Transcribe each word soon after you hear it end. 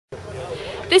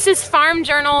This is Farm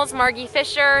Journal's Margie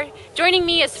Fisher. Joining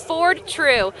me is Ford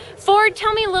True. Ford,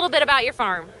 tell me a little bit about your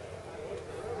farm.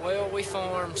 Well, we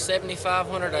farm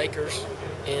 7,500 acres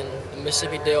in the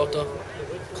Mississippi Delta.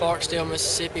 Clarksdale,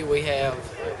 Mississippi, we have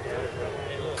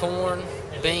corn,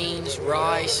 beans,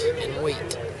 rice, and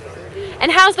wheat.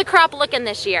 And how's the crop looking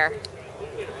this year?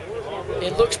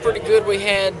 It looks pretty good. We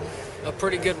had a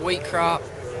pretty good wheat crop.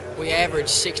 We averaged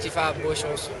 65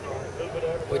 bushels.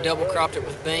 We double cropped it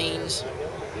with beans.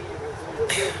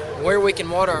 Where we can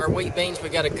water our wheat beans, we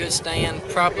got a good stand.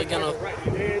 Probably gonna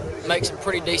make some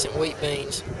pretty decent wheat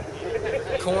beans.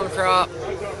 Corn crop,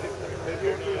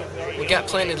 we got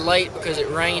planted late because it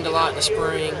rained a lot in the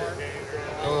spring.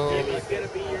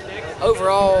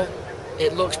 Overall,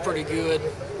 it looks pretty good.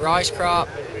 Rice crop,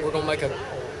 we're gonna make a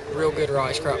real good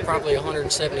rice crop, probably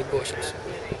 170 bushels.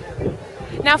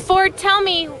 Now Ford, tell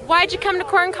me, why'd you come to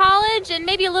Corn College and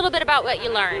maybe a little bit about what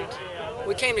you learned?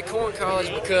 We came to Corn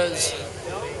College because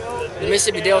the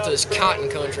Mississippi Delta is cotton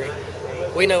country.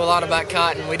 We know a lot about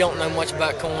cotton. We don't know much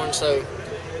about corn, so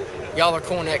y'all are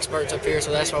corn experts up here,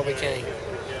 so that's why we came.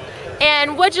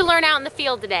 And what'd you learn out in the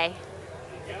field today?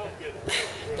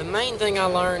 The main thing I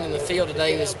learned in the field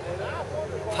today was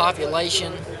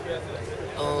population.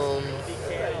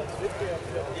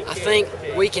 I think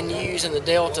we can use in the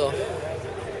Delta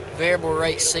variable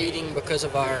rate seeding because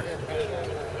of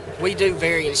we do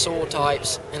vary in soil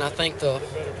types, and I think the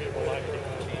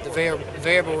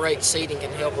variable rate seeding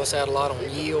can help us out a lot on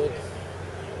yield,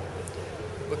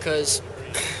 because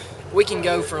we can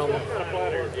go from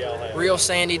real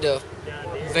sandy to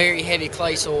very heavy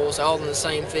clay soils all in the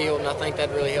same field, and I think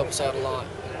that'd really help us out a lot.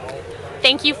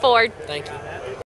 Thank you, Ford. Thank you.